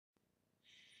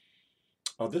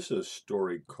Oh, this is a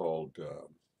story called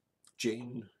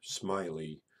Jane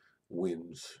Smiley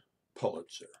Wins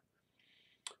Pulitzer.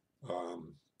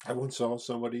 I once saw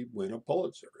somebody win a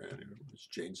Pulitzer, and it was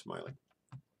Jane Smiley.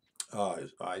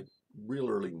 I real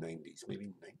early '90s,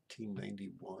 maybe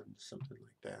 1991, something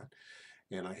like that.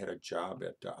 And I had a job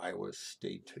at Iowa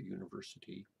State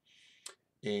University,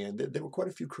 and there were quite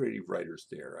a few creative writers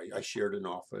there. I shared an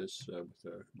office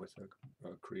with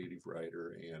a creative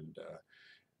writer, and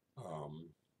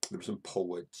there were some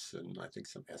poets and I think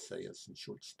some essayists and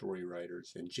short story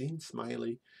writers. And Jane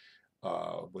Smiley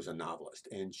was a novelist,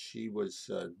 and she was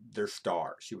their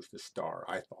star. She was the star,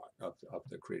 I thought, of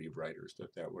the creative writers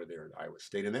that were there at Iowa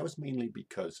State. And that was mainly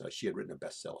because she had written a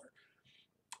bestseller.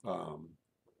 Um,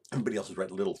 Everybody else was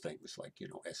writing little things like,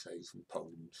 essays and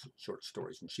poems, and short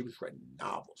stories, and she was writing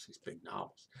novels, these big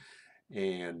novels,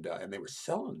 and they were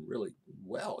selling really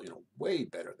well, way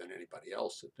better than anybody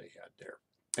else that they had there.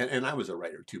 And I was a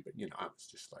writer too, but I was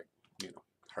just like,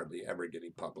 hardly ever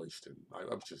getting published, and I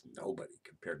was just nobody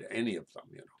compared to any of them,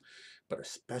 but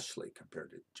especially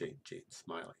compared to Jane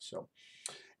Smiley. So,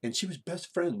 and she was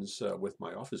best friends with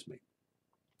my office mate.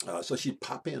 So she'd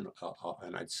pop in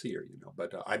and I'd see her,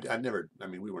 but I'd never, I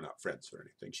mean, we were not friends or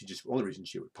anything. She just, only reason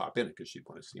she would pop in is because she'd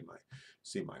want to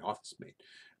see my office mate.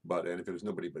 And if there was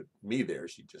nobody but me there,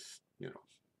 she'd just, do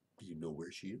you know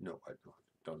where she is? No, I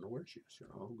don't know where she is,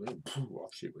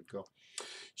 off she would go.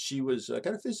 She was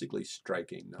kind of physically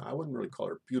striking. I wouldn't really call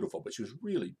her beautiful, but she was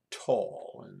really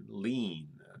tall and lean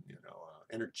and,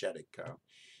 energetic.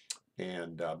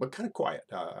 And but kind of quiet.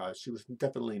 She was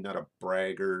definitely not a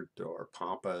braggart or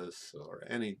pompous or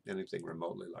anything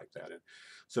remotely like that. And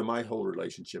so my whole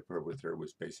relationship with her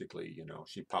was basically,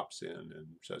 she pops in and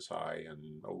says hi,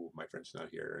 and oh, my friend's not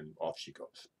here, and off she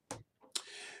goes.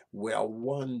 Well,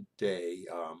 one day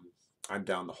I'm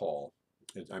down the hall.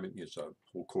 It's a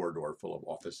whole corridor full of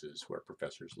offices where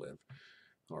professors live,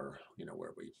 or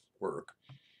where we work.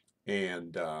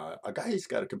 And a guy's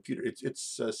got a computer.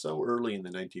 It's so early in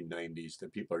the 1990s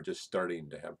that people are just starting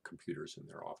to have computers in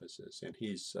their offices. And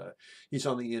he's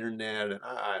on the internet, and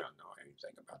I don't know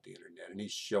anything about the internet. And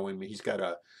he's showing me, he's got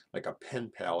a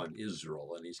pen pal in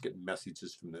Israel, and he's getting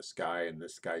messages from this guy, and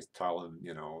this guy's telling,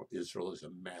 Israel is a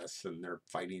mess, and they're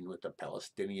fighting with the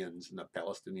Palestinians, and the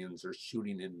Palestinians are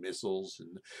shooting in missiles,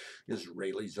 and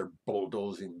Israelis are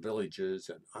bulldozing villages.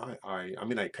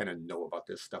 And I kind of know about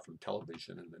this stuff from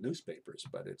television and the newspapers,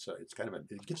 but it's kind of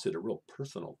it gives it a real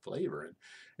personal flavor,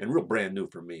 and real brand new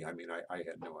for me. I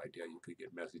had no idea you could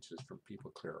get messages from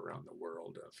people clear around the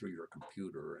world through your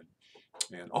computer,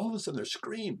 and all of a sudden there's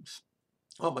screams.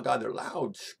 Oh my God, they're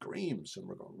loud screams. And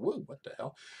we're going, whoa, what the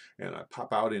hell? And I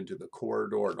pop out into the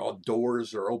corridor, and all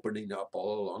doors are opening up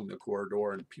all along the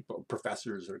corridor, and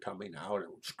professors are coming out,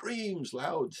 and screams,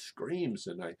 loud screams.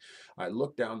 And I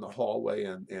look down the hallway,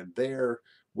 and there,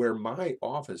 where my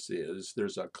office is,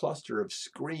 there's a cluster of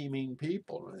screaming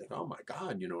people. And I think, oh my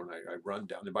God, and I run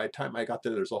down. And by the time I got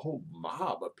there, there's a whole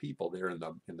mob of people there in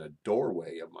the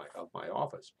doorway of my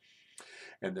office.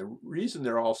 And the reason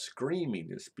they're all screaming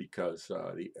is because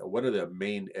one of the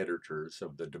main editors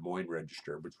of the Des Moines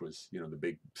Register, which was the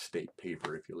big state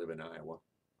paper if you live in Iowa,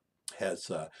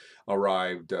 has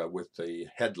arrived with the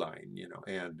headline,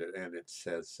 and it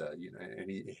says, and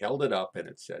he held it up, and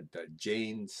it said,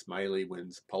 Jane Smiley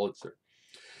wins Pulitzer.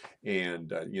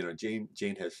 And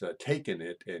Jane has taken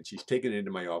it, and she's taken it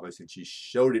into my office, and she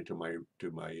showed it to my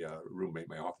roommate,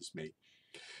 my office mate.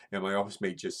 And my office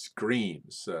mate just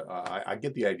screams. I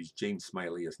get the idea Jane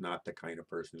Smiley is not the kind of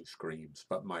person who screams,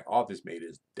 but my office mate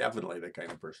is definitely the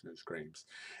kind of person who screams.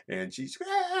 And she's,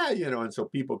 and so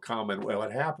people come, and well,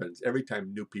 what happens every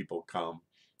time new people come,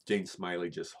 Jane Smiley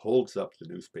just holds up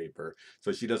the newspaper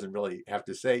so she doesn't really have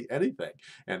to say anything.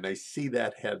 And they see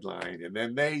that headline, and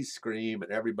then they scream,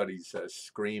 and everybody's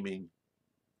screaming.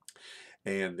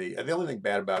 And the only thing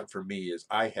bad about it for me is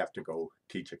I have to go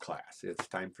teach a class. It's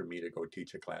time for me to go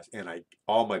teach a class. And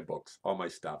all my books, all my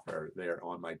stuff are there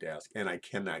on my desk, and I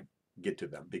cannot get to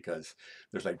them because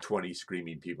there's like 20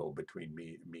 screaming people between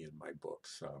me and my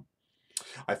books.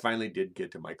 I finally did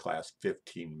get to my class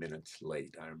 15 minutes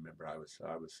late. I remember I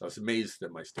was amazed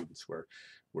that my students were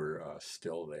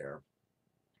still there.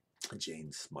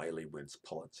 Jane Smiley wins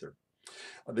Pulitzer.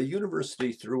 The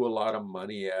university threw a lot of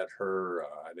money at her.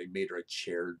 They made her a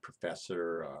chaired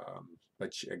professor,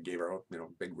 but she gave her a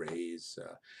big raise.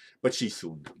 But she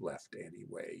soon left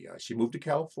anyway. She moved to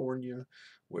California,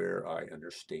 where I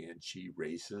understand she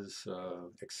raises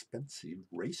expensive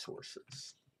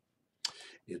racehorses.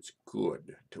 It's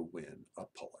good to win a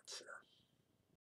Pulitzer.